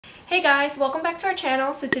Hey guys, welcome back to our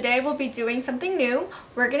channel. So today we'll be doing something new.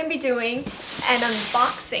 We're going to be doing an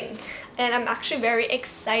unboxing. And I'm actually very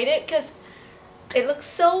excited because it looks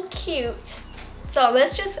so cute. So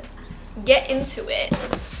let's just get into it.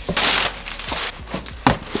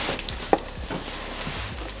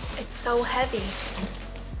 It's so heavy.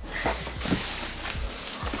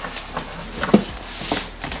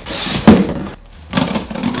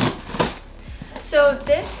 So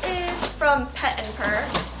this is from Petnpurr,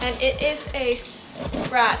 and it is a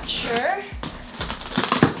scratcher.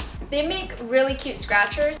 They make really cute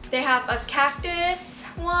scratchers. They have a cactus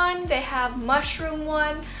one, they have mushroom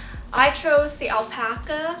one. I chose the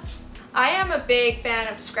alpaca. I am a big fan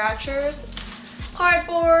of scratchers.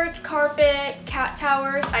 Cardboard, carpet, cat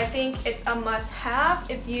towers. I think it's a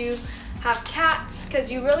must-have if you have cats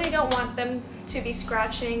because you really don't want them to be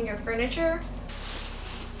scratching your furniture.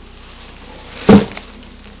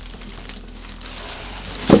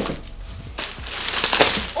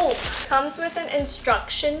 Oh, comes with an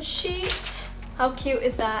instruction sheet. How cute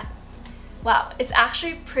is that? Wow, it's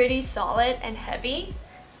actually pretty solid and heavy.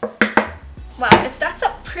 Wow, it stacks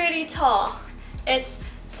up pretty tall. It's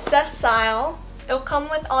sessile. It'll come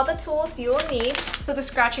with all the tools you will need. So the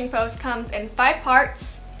scratching post comes in 5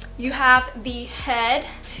 parts. You have the head,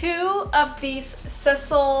 2 of these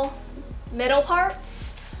sessile middle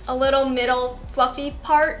parts, a little middle fluffy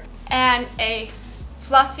part, and a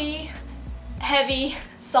fluffy, heavy,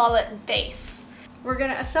 solid base. We're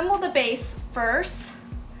gonna assemble the base first,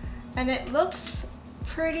 and it looks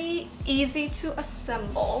pretty easy to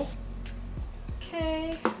assemble.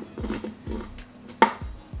 Okay.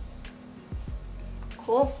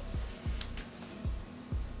 Cool.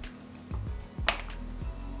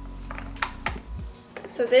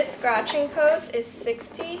 So this scratching post is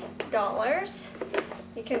 $60.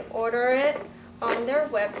 You can order it on their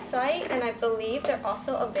website, and I believe they're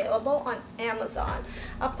also available on Amazon.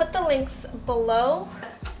 I'll put the links below.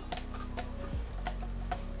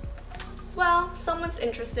 Well, someone's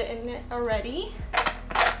interested in it already.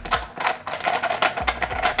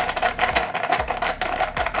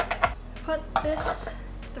 Put this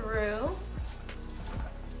through.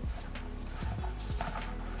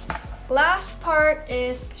 Last part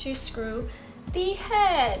is to screw the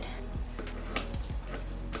head.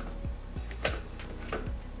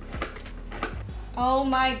 Oh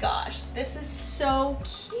my gosh, this is so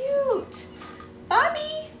cute.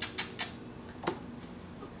 Bobby!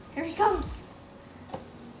 Here he comes.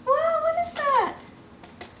 Wow, what is that?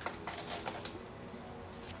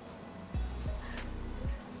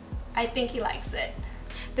 I think he likes it.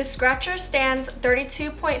 The scratcher stands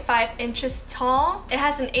 32.5 inches tall. It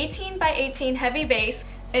has an 18 by 18 heavy base.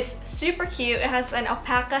 It's super cute. It has an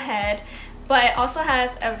alpaca head, but it also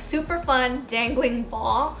has a super fun dangling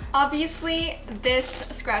ball. Obviously, this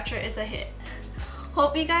scratcher is a hit.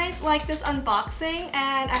 Hope you guys like this unboxing,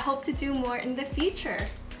 and I hope to do more in the future.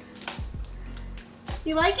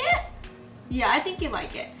 You like it? Yeah, I think you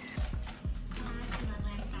like it.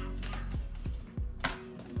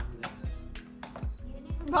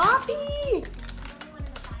 Robbie!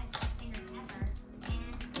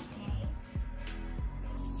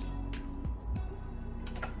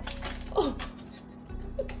 Oh.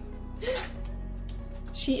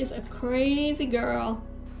 She is a crazy girl.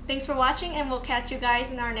 Thanks for watching, and we'll catch you guys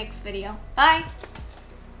in our next video. Bye!